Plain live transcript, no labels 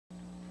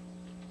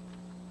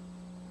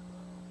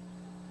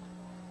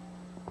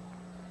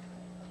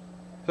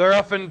They're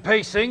up and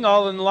pacing,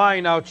 all in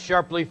line out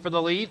sharply for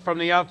the lead. From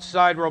the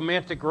outside,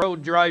 Romantic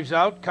Road drives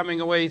out. Coming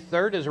away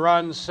third is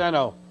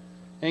SANTO.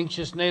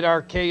 Anxious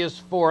Nadar K is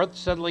fourth.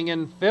 Settling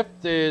in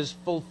fifth is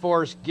Full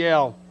Force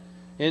Gale.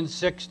 In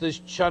sixth is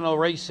Channel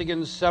Racing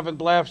in seventh,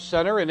 left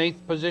center. In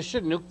eighth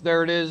position, Nuke,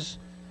 there it is,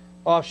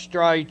 off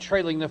stride.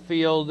 Trailing the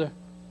field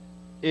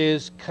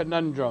is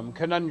Conundrum.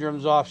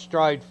 Conundrum's off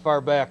stride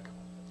far back.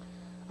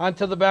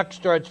 Onto the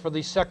backstretch for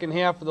the second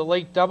half of the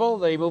late double.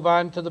 They move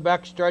on to the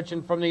backstretch,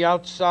 and from the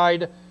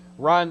outside,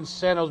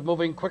 SANTO's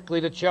moving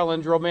quickly to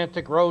challenge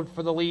Romantic Road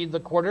for the lead. The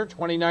quarter,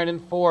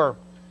 29-4.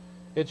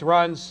 It's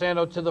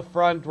SANTO to the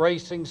front,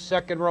 racing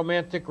second.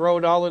 Romantic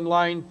Road all in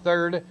line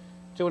third,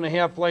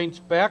 2.5 lengths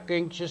back.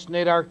 Anxious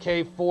Nadar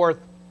K fourth.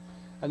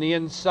 On the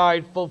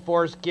inside, Full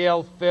Force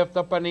Gale fifth.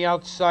 Up on the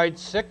outside,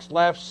 sixth,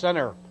 left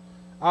center.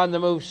 On the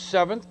move,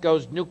 seventh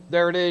goes Nuke.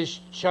 There it is.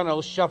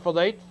 Channel shuffled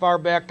eighth. Far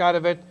back out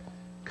of it,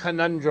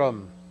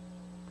 Conundrum.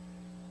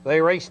 They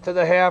race to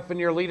the half, and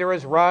your leader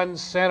is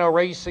SANTO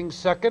racing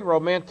second.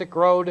 Romantic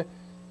Road,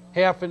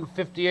 half in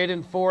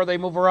 58-4. They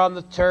move around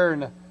the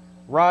turn.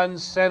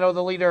 SANTO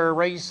the leader,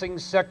 racing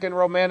second.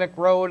 Romantic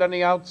Road on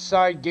the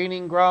outside,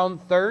 gaining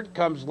ground third.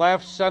 Comes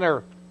left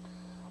center.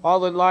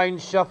 All in line,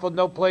 shuffled,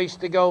 no place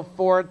to go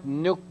fourth.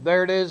 Nuke,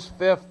 there it is,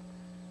 fifth.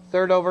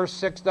 Third over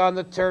sixth on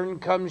the turn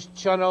comes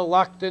Channel,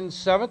 locked in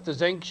seventh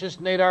is Anxious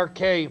Nadar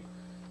K.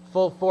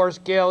 Full Force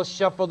Gale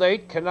shuffled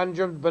eighth.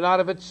 Conundrum's been out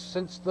of it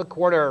since the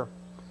quarter.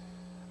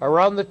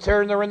 Around the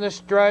turn, they're in the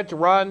stretch.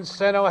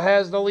 SANTO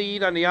has the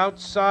lead on the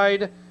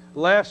outside.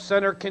 Left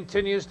center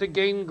continues to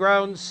gain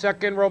ground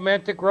second.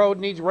 Romantic Road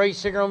needs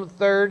racing room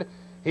third.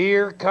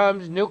 Here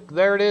comes Nuke.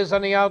 There it is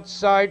on the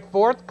outside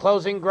fourth.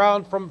 Closing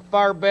ground from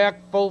far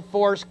back, Full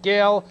Force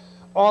Gale.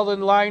 All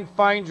in line,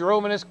 finds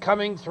room and is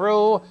coming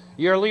through.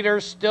 Your leader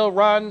still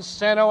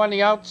SANTO on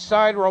the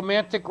outside.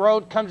 Romantic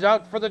Road comes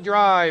out for the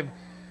drive.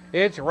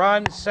 It's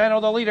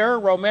SANTO the leader.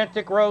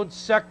 Romantic Road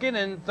second,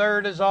 and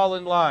third is all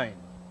in line.